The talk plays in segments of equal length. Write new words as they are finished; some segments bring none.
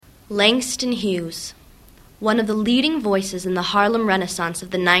Langston Hughes. One of the leading voices in the Harlem Renaissance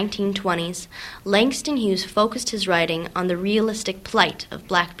of the 1920s, Langston Hughes focused his writing on the realistic plight of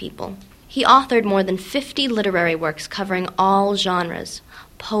black people. He authored more than 50 literary works covering all genres: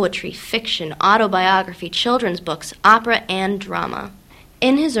 poetry, fiction, autobiography, children's books, opera, and drama.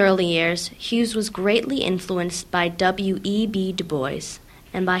 In his early years, Hughes was greatly influenced by W.E.B. Du Bois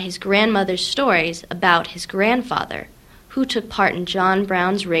and by his grandmother's stories about his grandfather, who took part in John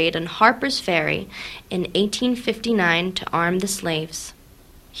Brown's raid on Harper's Ferry in 1859 to arm the slaves.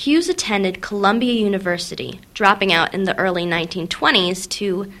 Hughes attended Columbia University, dropping out in the early 1920s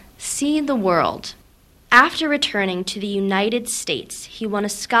to see the world. After returning to the United States, he won a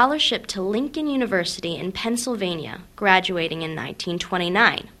scholarship to Lincoln University in Pennsylvania, graduating in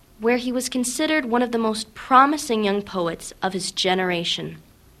 1929, where he was considered one of the most promising young poets of his generation.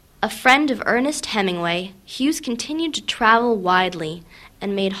 A friend of Ernest Hemingway, Hughes continued to travel widely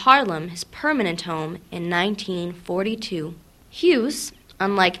and made Harlem his permanent home in 1942. Hughes,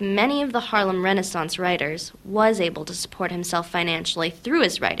 unlike many of the Harlem Renaissance writers, was able to support himself financially through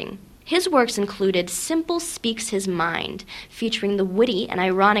his writing. His works included Simple Speaks His Mind, featuring the witty and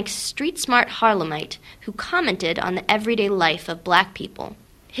ironic street-smart Harlemite who commented on the everyday life of black people.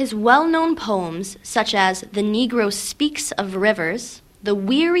 His well-known poems, such as The Negro Speaks of Rivers, The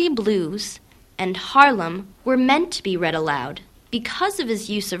Weary Blues, and Harlem, were meant to be read aloud. Because of his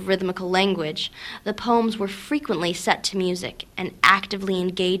use of rhythmical language, the poems were frequently set to music and actively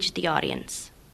engaged the audience.